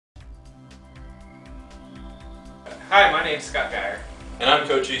Hi, my name is Scott Geier, And I'm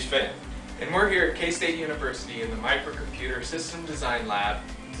Cochise Fant. and we're here at K-State University in the Microcomputer System Design Lab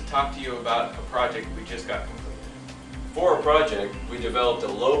to talk to you about a project we just got completed. For our project, we developed a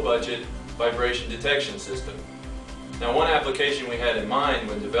low-budget vibration detection system. Now, one application we had in mind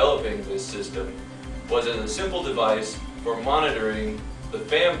when developing this system was as a simple device for monitoring the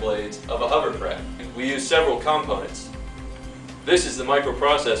fan blades of a hovercraft. We used several components. This is the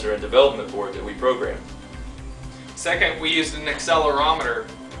microprocessor and development board that we programmed. Second, we used an accelerometer,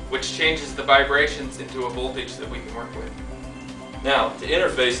 which changes the vibrations into a voltage that we can work with. Now, to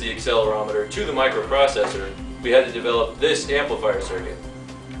interface the accelerometer to the microprocessor, we had to develop this amplifier circuit.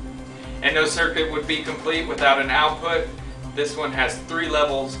 And no circuit would be complete without an output. This one has 3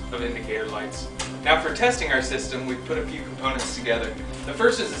 levels of indicator lights. Now for testing our system, we've put a few components together. The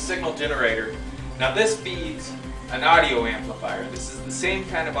first is a signal generator. Now this feeds an audio amplifier. This is the same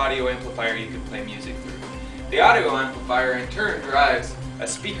kind of audio amplifier you can play music through. The audio amplifier in turn drives a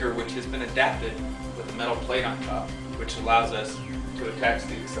speaker which has been adapted with a metal plate on top, which allows us to attach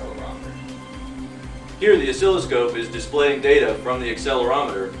the accelerometer. Here the oscilloscope is displaying data from the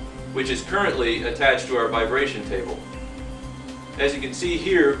accelerometer, which is currently attached to our vibration table. As you can see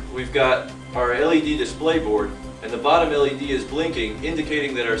here, we've got our LED display board, and the bottom LED is blinking,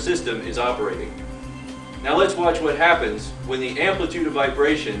 indicating that our system is operating. Now let's watch what happens when the amplitude of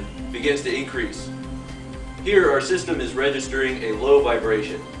vibration begins to increase. Here our system is registering a low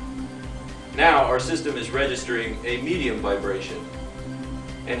vibration. Now our system is registering a medium vibration.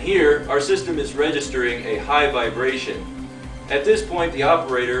 And here our system is registering a high vibration. At this point the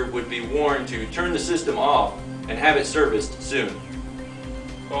operator would be warned to turn the system off and have it serviced soon.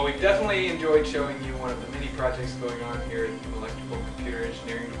 Well, we've definitely enjoyed showing you one of the many projects going on here at the Electrical Computer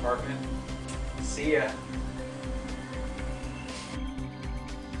Engineering Department. See ya!